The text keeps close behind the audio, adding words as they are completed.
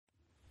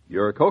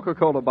Your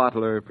Coca-Cola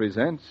bottler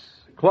presents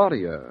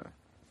Claudia,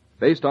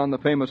 based on the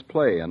famous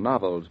play and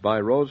novels by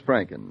Rose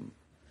Franken.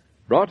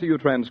 Brought to you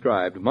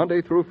transcribed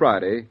Monday through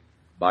Friday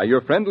by your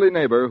friendly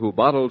neighbor who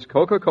bottles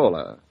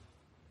Coca-Cola.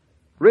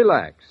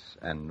 Relax,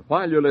 and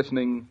while you're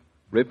listening,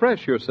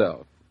 refresh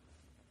yourself.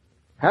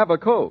 Have a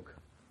Coke.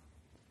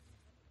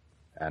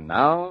 And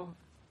now,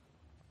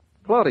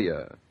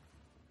 Claudia.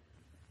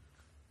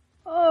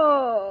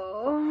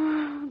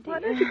 Oh, dear. Why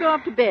don't you go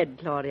up to bed,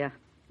 Claudia?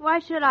 Why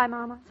should I,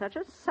 Mama? Such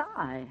a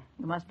sigh.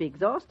 You must be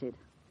exhausted.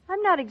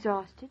 I'm not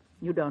exhausted.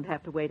 You don't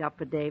have to wait up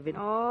for David.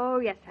 Oh,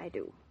 yes, I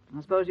do. I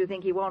suppose you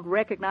think he won't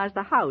recognize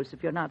the house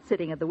if you're not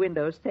sitting at the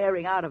window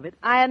staring out of it.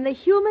 I am the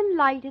human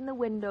light in the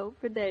window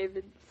for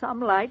David.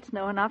 Some lights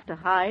know enough to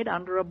hide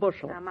under a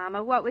bushel. Now,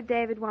 Mama, what would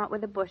David want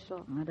with a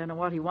bushel? I don't know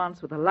what he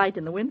wants with a light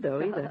in the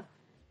window, either.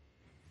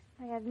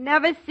 I have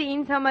never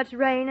seen so much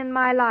rain in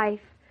my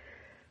life.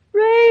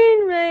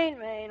 Rain, rain,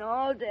 rain,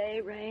 all day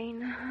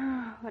rain.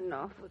 What an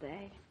awful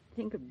day.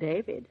 Think of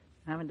David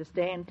having to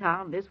stay in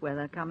town this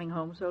weather, coming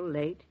home so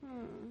late.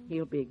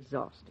 He'll be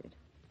exhausted.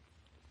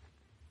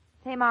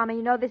 Say, Mama,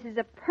 you know this is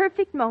a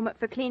perfect moment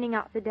for cleaning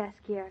out the desk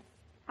here.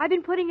 I've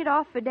been putting it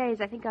off for days.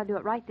 I think I'll do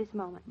it right this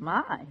moment.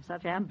 My,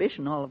 such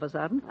ambition all of a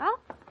sudden. Well,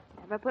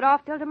 never put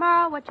off till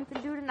tomorrow what you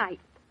can do tonight.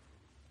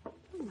 Oh,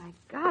 my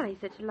golly,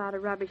 such a lot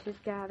of rubbish is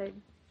gathered.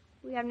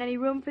 We haven't any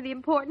room for the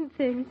important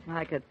things.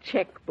 Like a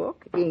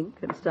checkbook, ink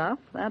and stuff.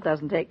 That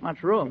doesn't take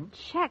much room.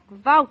 Check,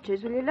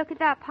 vouchers. Will you look at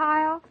that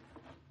pile?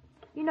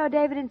 You know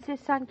David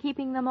insists on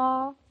keeping them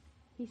all.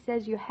 He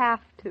says you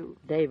have to.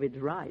 David's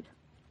right.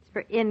 It's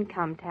for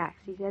income tax,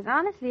 he says.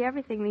 Honestly,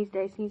 everything these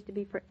days seems to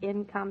be for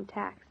income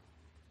tax.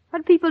 What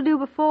did people do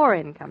before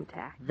income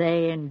tax?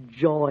 They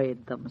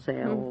enjoyed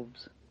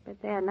themselves.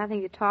 But they had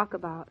nothing to talk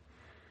about.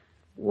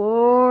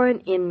 War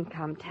and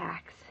income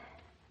tax.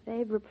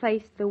 They've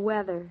replaced the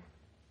weather.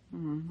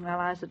 Well,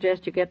 I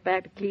suggest you get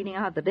back to cleaning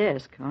out the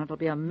desk, or it'll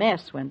be a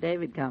mess when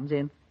David comes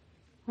in.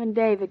 When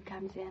David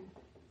comes in.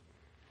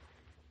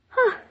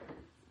 Huh.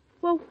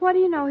 Well, what do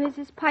you know? Here's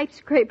his pipe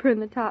scraper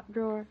in the top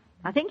drawer.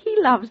 I think he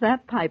loves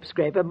that pipe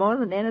scraper more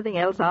than anything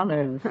else on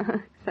earth.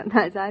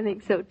 Sometimes I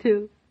think so,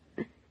 too.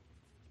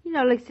 You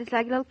know, it looks just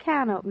like a little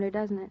can opener,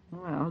 doesn't it?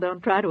 Well,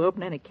 don't try to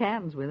open any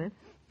cans with it.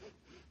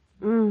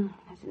 There's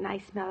a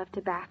nice smell of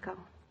tobacco.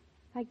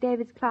 Like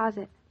David's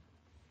closet.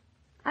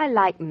 I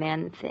like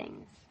men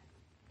things.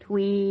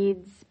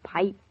 Tweeds,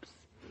 pipes,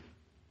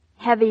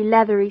 heavy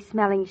leathery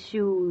smelling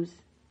shoes,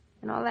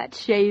 and all that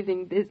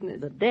shaving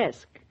business. The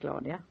desk,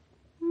 Claudia.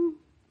 You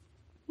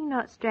know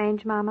it's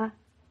strange, Mama.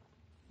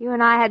 You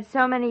and I had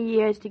so many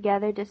years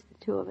together, just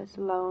the two of us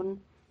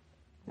alone.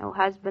 No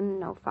husband,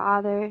 no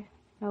father,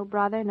 no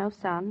brother, no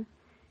son.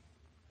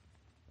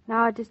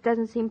 Now it just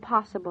doesn't seem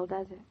possible,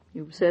 does it?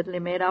 You've certainly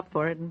made up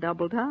for it in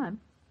double time.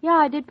 Yeah,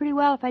 I did pretty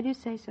well, if I do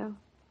say so.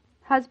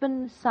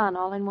 Husband and son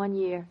all in 1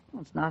 year.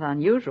 Well, it's not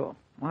unusual.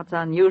 What's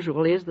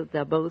unusual is that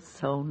they're both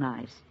so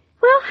nice.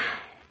 Well,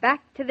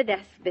 back to the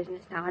desk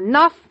business now.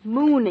 Enough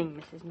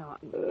mooning, Mrs.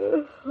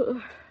 Norton.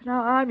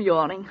 Now I'm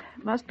yawning.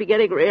 Must be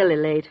getting really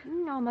late.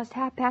 Almost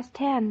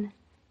 10:30.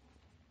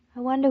 I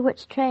wonder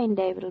which train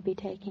David will be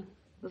taking.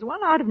 There's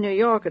one out of New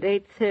York at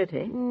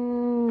 8:30.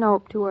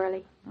 Nope, too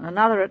early. And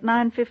another at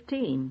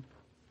 9:15.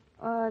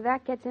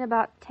 That gets in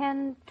about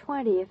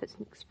 10:20 if it's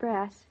an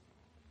express.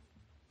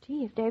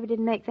 Gee, if David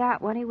didn't make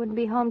that one, he wouldn't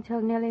be home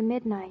till nearly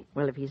midnight.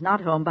 Well, if he's not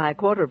home by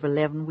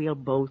 11:15, we'll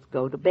both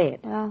go to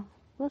bed. Well,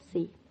 we'll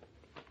see.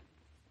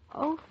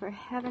 Oh, for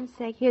heaven's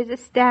sake, here's a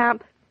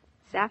stamp.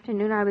 This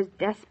afternoon I was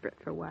desperate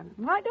for one.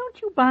 Why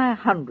don't you buy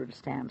 100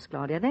 stamps,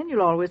 Claudia? Then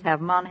you'll always have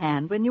them on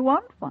hand when you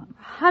want one.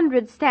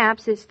 100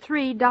 stamps is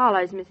 $3,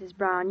 Mrs.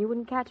 Brown. You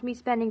wouldn't catch me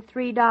spending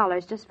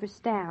 $3 just for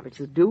stamps. But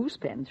you do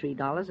spend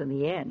 $3 in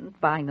the end,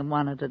 buying them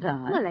one at a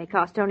time. Well, they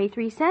cost only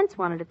 3 cents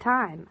one at a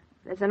time.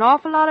 There's an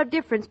awful lot of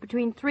difference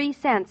between 3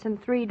 cents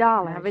and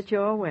 $3. Have it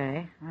your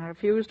way. I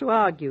refuse to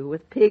argue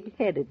with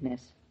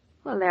pig-headedness.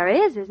 Well, there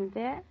is, isn't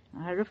there?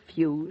 I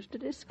refuse to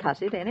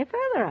discuss it any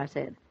further, I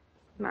said.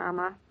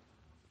 Mama,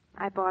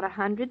 I bought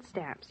 100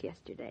 stamps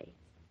yesterday.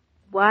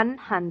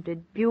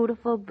 100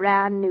 beautiful,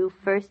 brand-new,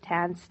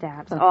 first-hand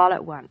stamps, all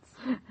at once.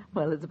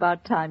 Well, it's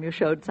about time you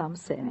showed some I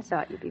sense.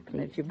 thought you'd be And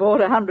pleased. if you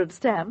bought 100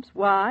 stamps,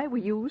 why were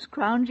you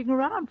scrounging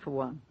around for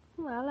one?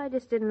 Well, I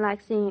just didn't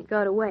like seeing it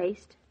go to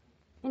waste,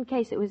 in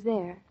case it was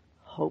there.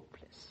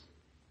 Hopeless.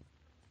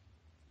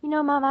 You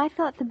know, Mama, I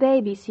thought the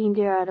baby seemed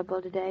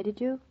irritable today,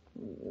 did you?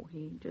 Oh,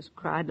 he just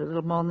cried a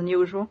little more than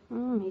usual.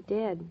 He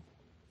did.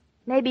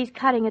 Maybe he's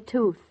cutting a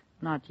tooth.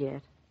 Not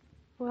yet.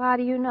 Well, how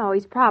do you know?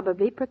 He's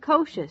probably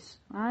precocious.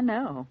 I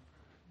know.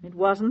 It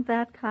wasn't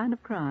that kind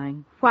of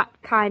crying. What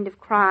kind of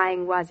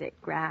crying was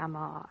it,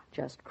 Grandma?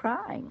 Just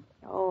crying.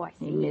 Oh, I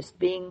see. He missed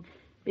being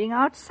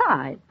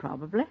outside,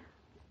 probably.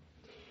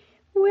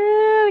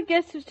 Well, I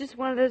guess it was just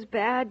one of those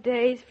bad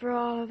days for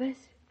all of us.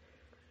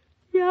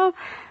 Yup,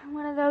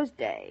 one of those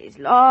days.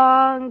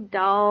 Long,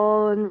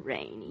 dull, and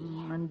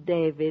rainy. And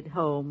David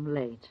home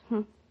late.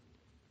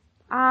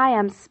 I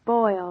am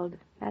spoiled.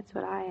 That's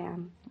what I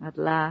am. At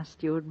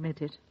last you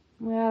admit it.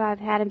 Well, I've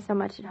had him so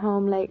much at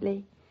home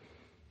lately.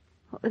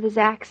 What with his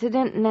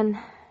accident and then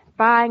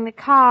buying the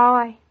cow,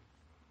 I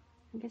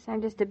guess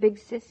I'm just a big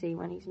sissy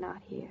when he's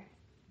not here.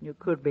 You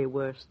could be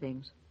worse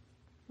things.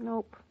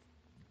 Nope,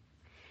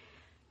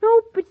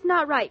 it's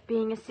not right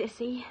being a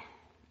sissy.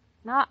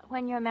 Not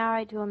when you're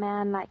married to a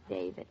man like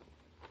David.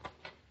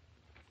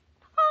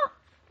 Oh,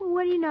 well,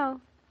 what do you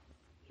know?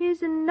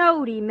 Here's a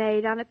note he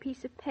made on a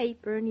piece of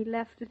paper, and he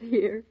left it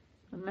here.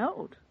 A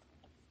note?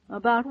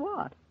 About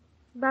what?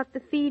 About the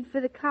feed for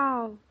the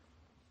cow.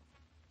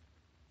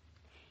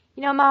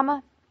 You know,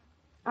 Mama,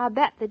 I'll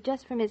bet that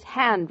just from his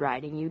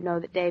handwriting you'd know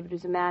that David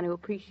was a man who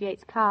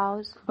appreciates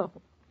cows. Oh.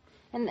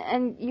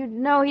 And you'd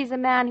know he's a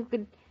man who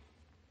could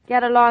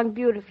get along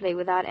beautifully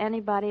without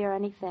anybody or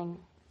anything,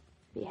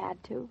 if he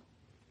had to.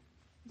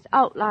 His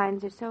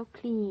outlines are so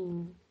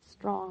clean,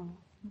 strong.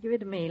 Give it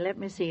to me. Let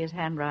me see his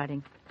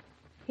handwriting.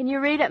 Can you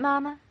read it,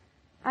 Mama?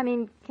 I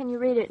mean, can you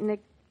read it in a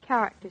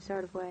character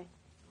sort of way?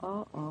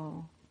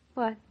 Oh.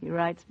 What? He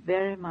writes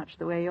very much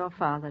the way your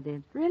father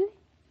did. Really?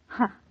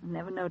 Ha! I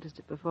never noticed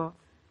it before.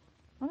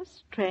 What a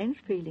strange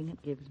feeling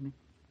it gives me.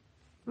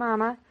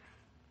 Mama,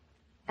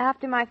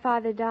 after my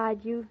father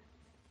died, you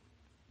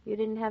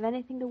didn't have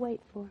anything to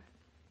wait for.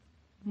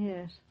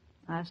 Yes,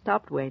 I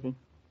stopped waiting.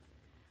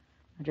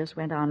 I just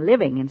went on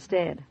living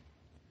instead.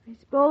 I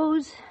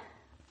suppose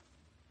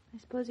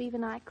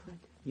even I could.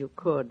 You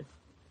could.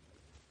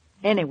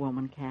 Any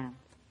woman can.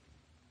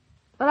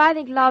 Well, I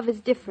think love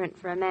is different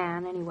for a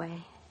man,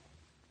 anyway.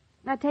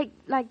 Now, take,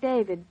 like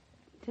David,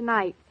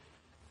 tonight.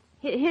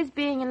 His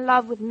being in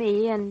love with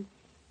me and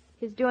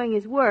his doing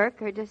his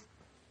work are just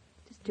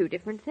two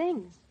different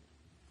things.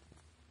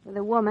 With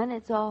a woman,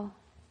 it's all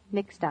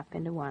mixed up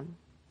into one.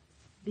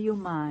 Do you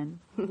mind?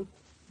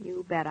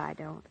 You bet I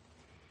don't.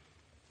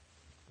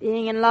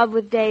 Being in love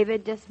with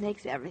David just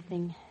makes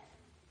everything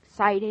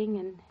exciting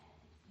and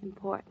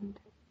important.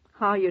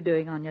 How are you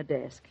doing on your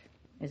desk?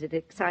 Is it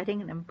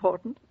exciting and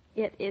important?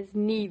 It is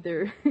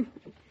neither.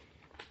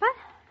 But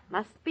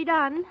must be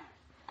done.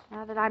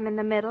 Now that I'm in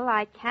the middle,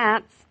 I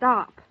can't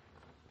stop.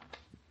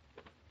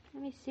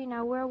 Let me see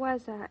now, where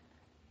was I?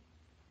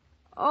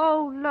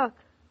 Oh, look.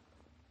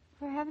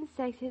 For heaven's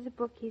sakes, here's a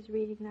book he's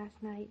reading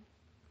last night.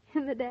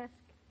 In the desk.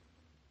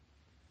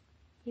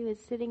 He was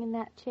sitting in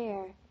that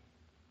chair,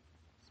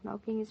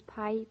 smoking his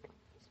pipe,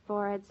 his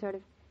forehead sort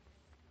of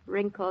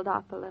wrinkled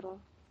up a little.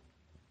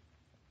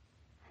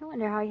 I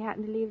wonder how he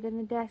happened to leave it in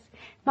the desk.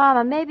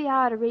 Mama, maybe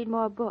I ought to read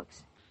more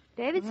books.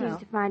 David seems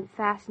to find it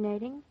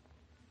fascinating.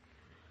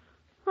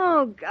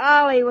 Oh,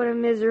 golly, what a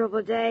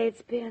miserable day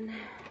it's been.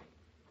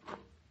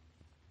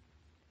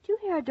 Did you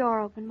hear a door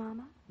open,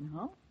 Mama?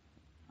 No,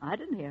 I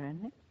didn't hear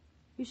anything.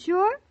 You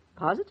sure?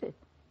 Positive.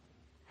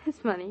 It's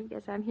funny.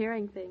 Guess I'm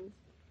hearing things.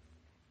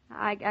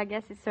 I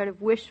guess it's sort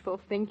of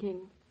wishful thinking.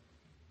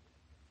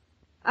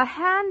 A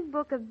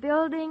handbook of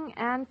building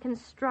and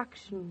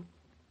construction.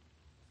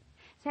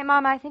 Say,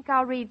 Mama, I think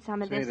I'll read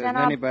some of this. Does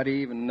anybody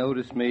even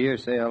notice me or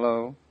say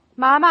hello?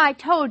 Mama, I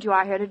told you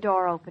I heard a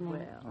door opening.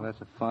 Well,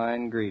 that's a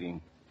fine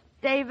greeting.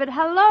 David,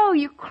 hello.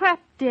 You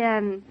crept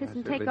in.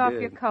 Listen, take off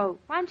did. your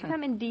coat. Why don't you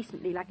come in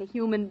decently like a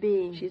human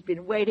being? She's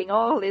been waiting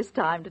all this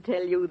time to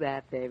tell you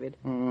that, David.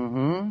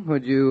 Mm-hmm.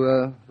 Would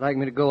you like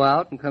me to go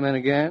out and come in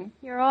again?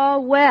 You're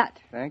all wet.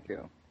 Thank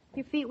you.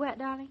 Your feet wet,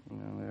 darling?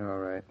 No, they're all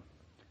right.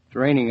 It's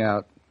raining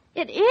out.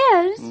 It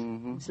is?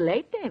 Mm-hmm. It's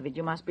late, David.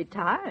 You must be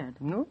tired.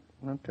 Nope,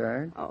 not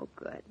tired. Oh,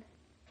 good.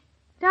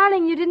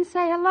 Darling, you didn't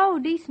say hello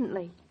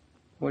decently.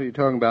 What are you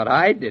talking about?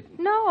 I didn't.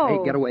 No.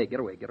 Hey, get away.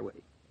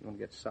 You want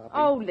to get soppy?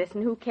 Oh,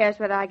 listen, who cares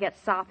whether I get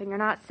sopping or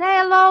not? Say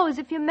hello as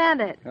if you meant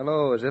it.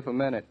 Hello, as if I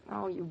meant it.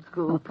 Oh, you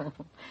goop.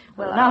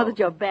 Well, now that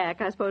you're back,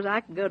 I suppose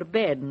I can go to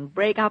bed and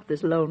break up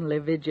this lonely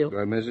vigil. Why,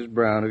 Mrs.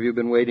 Brown, have you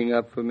been waiting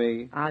up for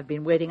me? I've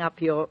been waiting up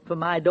for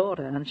my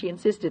daughter, and she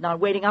insisted on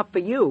waiting up for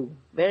you.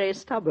 Very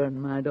stubborn,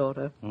 my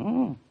daughter.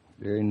 Oh,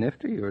 very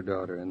nifty, your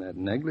daughter, in that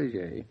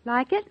negligee.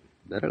 Like it?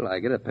 Better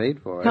like it. I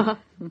paid for it.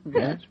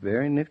 Yes,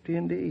 very nifty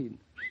indeed.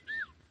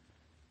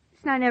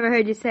 Listen, I never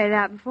heard you say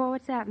that before.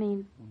 What's that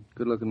mean?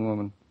 Good-looking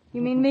woman.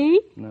 You mean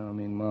me? No, I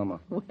mean Mama.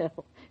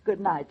 Well, good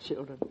night,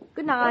 children.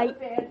 Good night.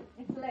 Go to bed.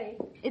 It's late.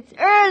 It's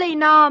early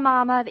now,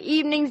 Mama. The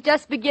evening's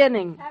just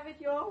beginning. Have it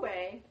your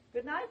way.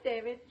 Good night,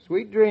 David.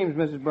 Sweet dreams,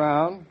 Mrs.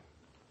 Brown.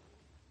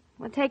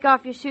 Well, take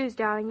off your shoes,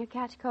 darling. You'll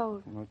catch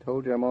cold. I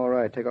told you I'm all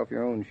right. Take off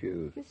your own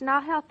shoes. Listen,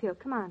 I'll help you.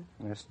 Come on.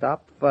 Now,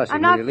 stop fussing.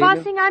 I'm not Will you leave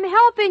fussing. I'm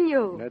helping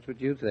you. That's what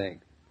you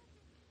think.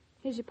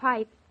 Here's your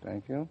pipe.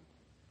 Thank you.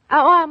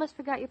 Oh, I almost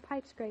forgot your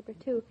pipe scraper,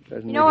 too.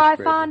 Doesn't You know need a where I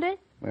scraper. found it?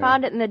 Where?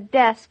 Found it in the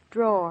desk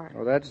drawer.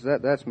 Oh,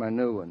 that's my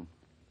new one.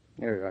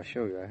 Here, I'll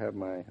show you. I have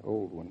my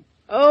old one.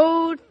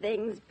 Old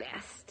things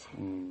best.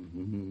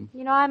 Mm-hmm.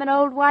 You know I'm an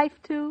old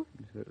wife, too?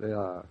 They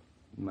are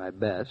my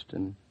best,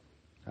 and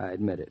I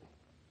admit it.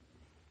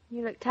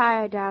 You look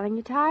tired, darling.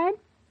 You tired?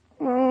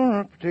 Well,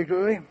 not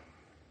particularly. It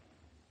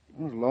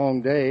was a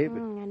long day, but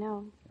I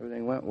know.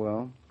 everything went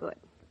well. Good.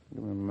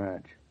 Give me a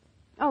match.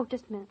 Oh,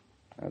 just a minute.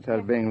 Outside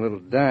of being a little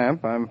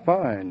damp, I'm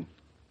fine.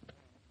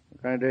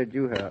 What kind of day did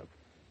you have?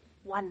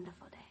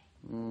 Wonderful day.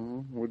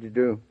 What'd you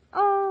do?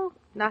 Oh,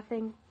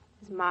 nothing.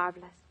 It was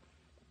marvelous.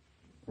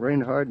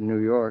 Rained hard in New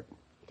York.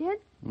 Did?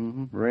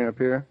 Rain up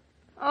here?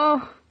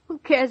 Oh, who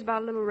cares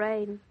about a little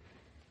rain?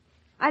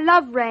 I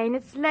love rain.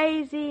 It's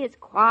lazy, it's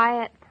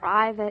quiet,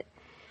 private.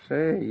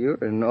 Say, you're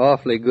in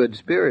awfully good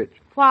spirits.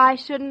 Why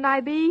shouldn't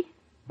I be?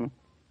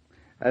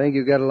 I think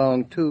you got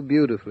along too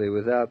beautifully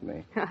without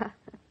me.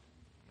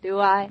 Do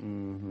I?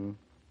 It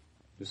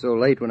was so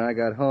late when I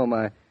got home,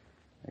 I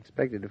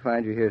expected to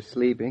find you here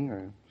sleeping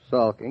or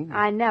sulking.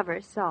 I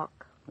never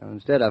sulk. Well,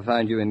 instead, I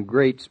find you in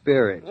great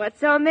spirits. What's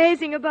so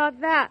amazing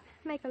about that?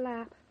 Make a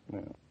laugh.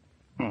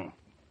 No.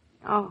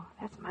 Oh,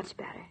 that's much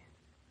better.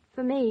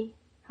 For me.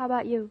 How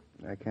about you?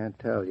 I can't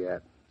tell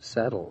yet.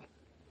 Settle.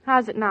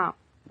 How's it now?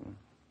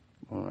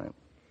 All right.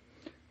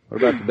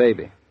 What about the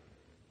baby?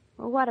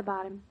 Well, what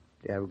about him?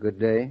 Did you have a good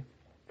day?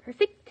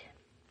 Perfect.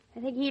 I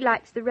think he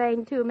likes the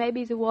rain, too.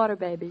 Maybe he's a water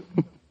baby.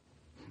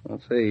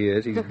 I'll say he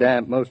is. He's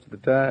damp most of the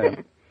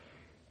time.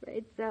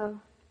 Afraid so.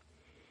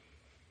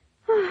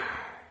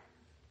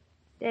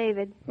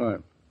 David.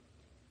 What?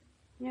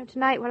 You know,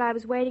 tonight while I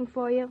was waiting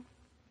for you,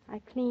 I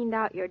cleaned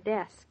out your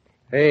desk.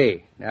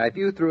 Hey, now if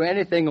you threw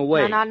anything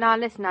away... No,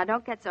 listen, now,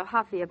 don't get so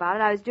huffy about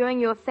it. I was doing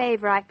you a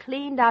favor. I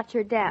cleaned out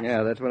your desk.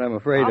 Yeah, that's what I'm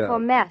afraid Awful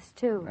of. mess,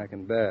 too. I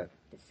can bet.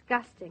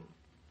 Disgusting.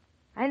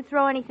 I didn't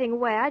throw anything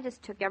away. I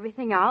just took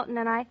everything out, and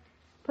then I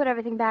put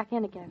everything back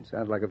in again.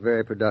 Sounds like a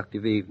very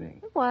productive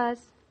evening. It was.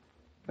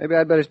 Maybe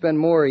I'd better spend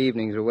more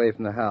evenings away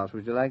from the house.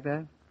 Would you like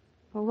that?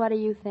 Well, what do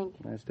you think?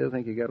 I still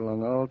think you got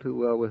along all too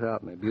well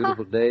without me.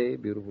 Beautiful day,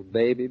 beautiful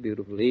baby,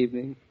 beautiful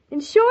evening. In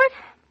short,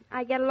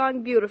 I get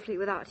along beautifully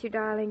without you,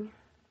 darling.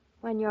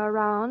 When you're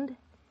around.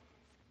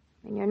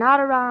 When you're not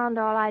around,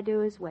 all I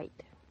do is wait.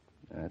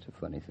 That's a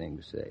funny thing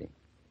to say.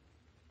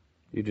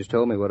 You just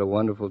told me what a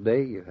wonderful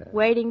day you had.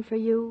 Waiting for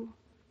you.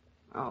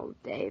 Oh,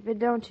 David,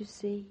 don't you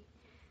see?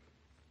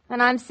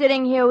 And I'm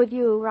sitting here with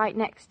you right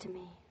next to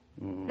me.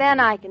 Then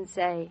I can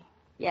say,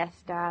 yes,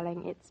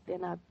 darling, it's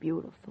been a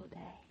beautiful day.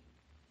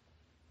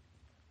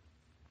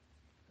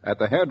 At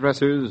the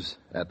hairdressers,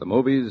 at the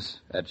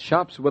movies, at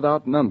shops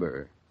without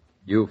number,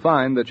 you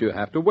find that you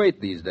have to wait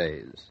these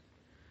days.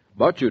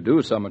 But you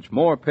do so much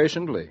more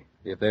patiently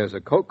if there's a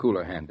Coke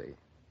cooler handy.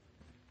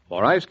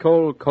 For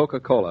ice-cold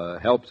Coca-Cola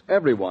helps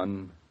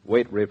everyone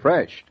wait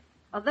refreshed.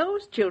 Are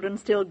those children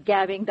still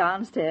gabbing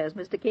downstairs,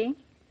 Mr. King?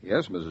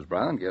 Yes, Mrs.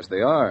 Brown, yes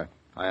they are.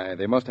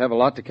 They must have a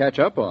lot to catch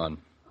up on.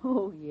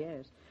 Oh,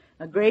 yes.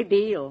 A great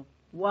deal.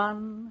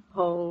 One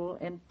whole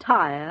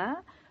entire,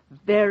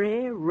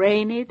 very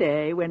rainy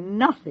day when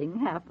nothing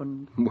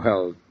happened.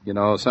 Well, you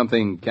know,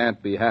 something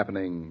can't be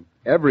happening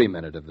every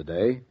minute of the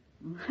day.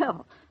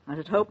 Well, I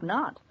should hope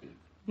not.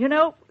 You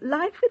know,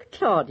 life with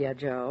Claudia,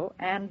 Joe,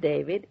 and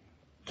David.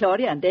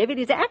 Claudia and David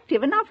is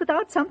active enough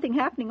without something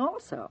happening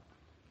also.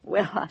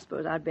 Well, I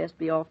suppose I'd best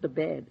be off to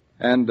bed.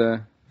 And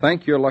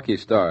thank your lucky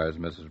stars,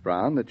 Mrs.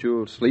 Brown, that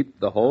you'll sleep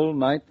the whole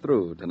night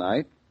through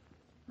tonight.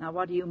 Now,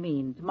 what do you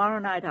mean? Tomorrow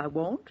night I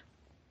won't?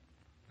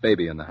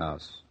 Baby in the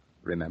house,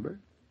 remember?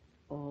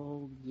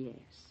 Oh, yes.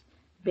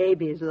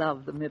 Babies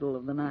love the middle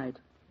of the night.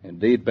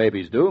 Indeed,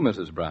 babies do,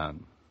 Mrs.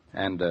 Brown.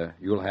 And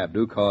you'll have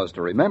due cause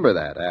to remember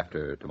that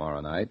after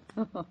tomorrow night.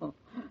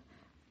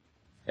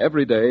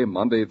 Every day,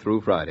 Monday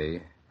through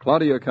Friday,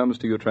 Claudia comes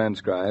to you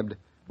transcribed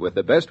with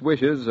the best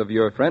wishes of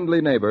your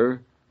friendly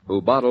neighbor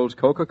who bottles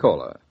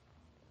Coca-Cola.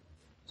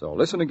 So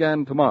listen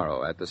again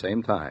tomorrow at the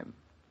same time.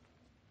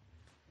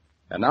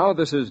 And now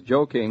this is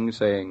Joe King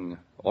saying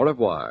au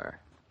revoir.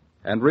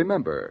 And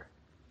remember,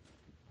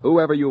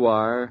 whoever you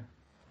are,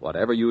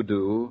 whatever you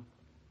do,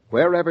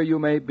 wherever you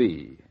may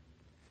be,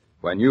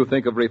 when you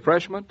think of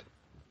refreshment,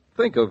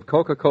 think of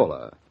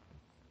Coca-Cola.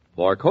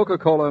 For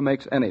Coca-Cola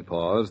makes any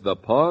pause the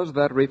pause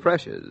that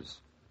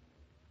refreshes.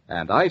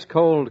 And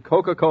ice-cold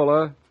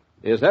Coca-Cola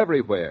is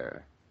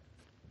everywhere.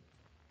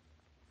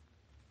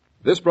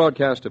 This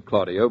broadcast of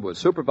Claudia was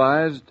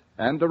supervised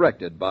and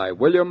directed by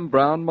William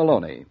Brown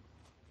Maloney.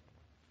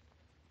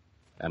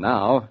 And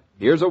now,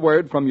 here's a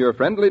word from your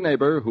friendly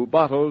neighbor who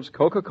bottles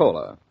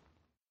Coca-Cola.